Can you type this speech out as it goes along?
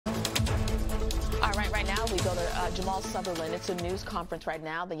go to Jamal Sutherland. It's a news conference right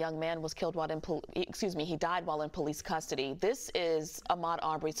now. The young man was killed while in he died while in police custody. This is Ahmaud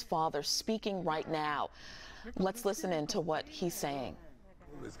Arbery's father speaking right now. Let's listen in to what he's saying.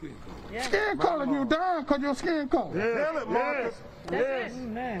 Skin color, you dying because your skin color. Yes. Marcus. Yes.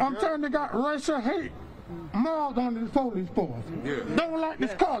 I'm telling you, got racial hate mauled on the police force. Yeah. Don't like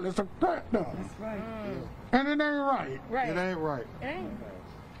this color. It's a crack dog. That's right. And it ain't right. It ain't right.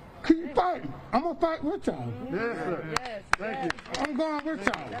 Keep fighting. I'm going to fight with y'all. Yes, sir. Yes. Thank you. I'm going with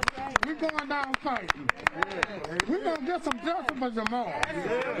y'all. That's right. We're going down fighting. We're going to get some justice for Jamal.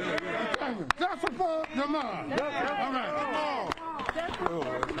 Justice for Jamal. All right.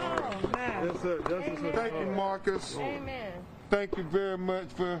 Yes, sir. Justice for Thank you, Marcus. Amen. Thank you very much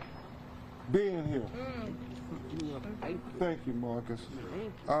for being here. Thank you, Marcus.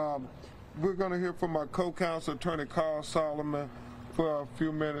 We're going to hear from our co-counsel, Attorney Carl Solomon, for a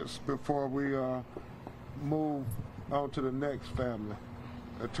few minutes before we move on to the next family.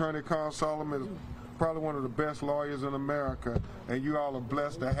 Attorney Carl Solomon is probably one of the best lawyers in America, and you all are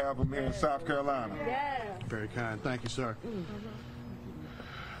blessed to have him here in South Carolina. Yes. Very kind. Thank you, sir.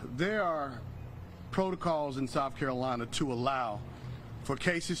 There are protocols in South Carolina to allow for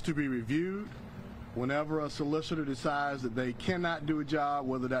cases to be reviewed whenever a solicitor decides that they cannot do a job,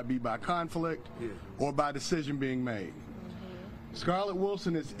 whether that be by conflict or by decision being made. Scarlett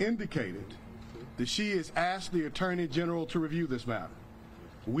Wilson has indicated that she has asked the Attorney General to review this matter.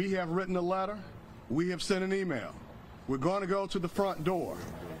 We have written a letter. We have sent an email. We're going to go to the front door.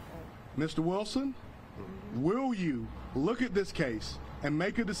 Mr. Wilson, will you look at this case and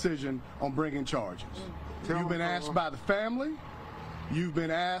make a decision on bringing charges? You've been asked by the family. You've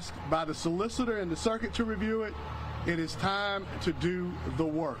been asked by the solicitor and the circuit to review it. It is time to do the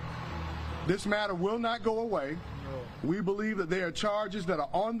work. This matter will not go away. We believe that there are charges that are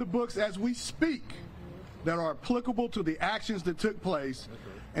on the books as we speak that are applicable to the actions that took place,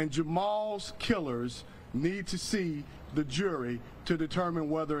 and Jamal's killers need to see the jury to determine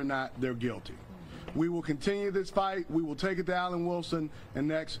whether or not they're guilty. We will continue this fight. We will take it to Alan Wilson and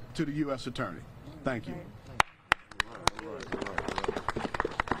next to the U.S. Attorney. Thank you.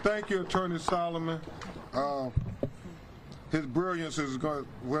 Thank you, Attorney Solomon. His brilliance is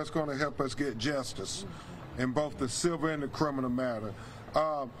what's going to help us get justice in both the civil and the criminal matter.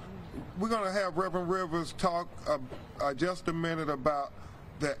 We're going to have Reverend Rivers talk just a minute about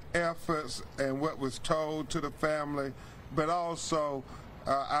the efforts and what was told to the family, but also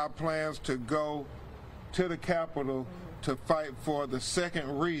our plans to go to the Capitol to fight for the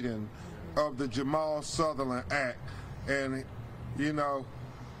second reading of the Jamal Sutherland Act. And, you know,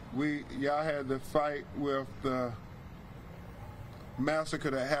 y'all had to fight with the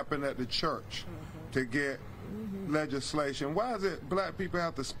massacre that happened at the church to get legislation. Why is it black people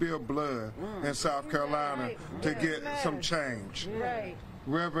have to spill blood in South Carolina to get some change? Right.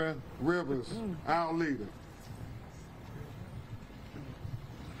 Reverend Rivers, our leader.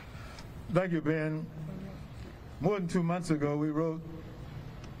 Thank you, Ben. More than 2 months ago, we wrote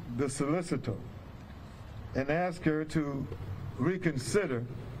the solicitor and asked her to reconsider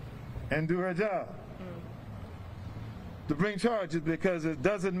and do her job, to bring charges, because it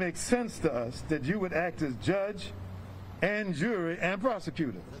doesn't make sense to us that you would act as judge and jury and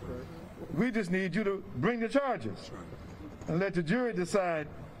prosecutor. We just need you to bring the charges and let the jury decide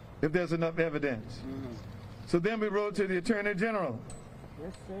if there's enough evidence. So then we wrote to the Attorney General,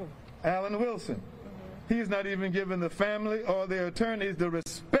 Alan Wilson. He's not even giving the family or their attorneys the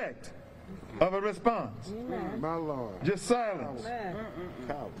respect of a response. My Lord. Just silence.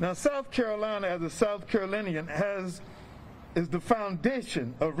 Now, South Carolina, as a South Carolinian, is the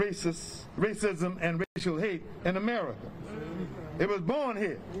foundation of racism and racial hate in America. It was born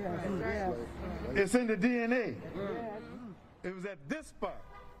here. It's in the DNA. It was at this spot.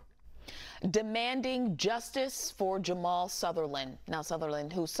 Demanding justice for Jamal Sutherland. Now,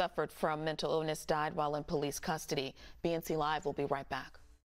 Sutherland, who suffered from mental illness, died while in police custody. BNC Live will be right back.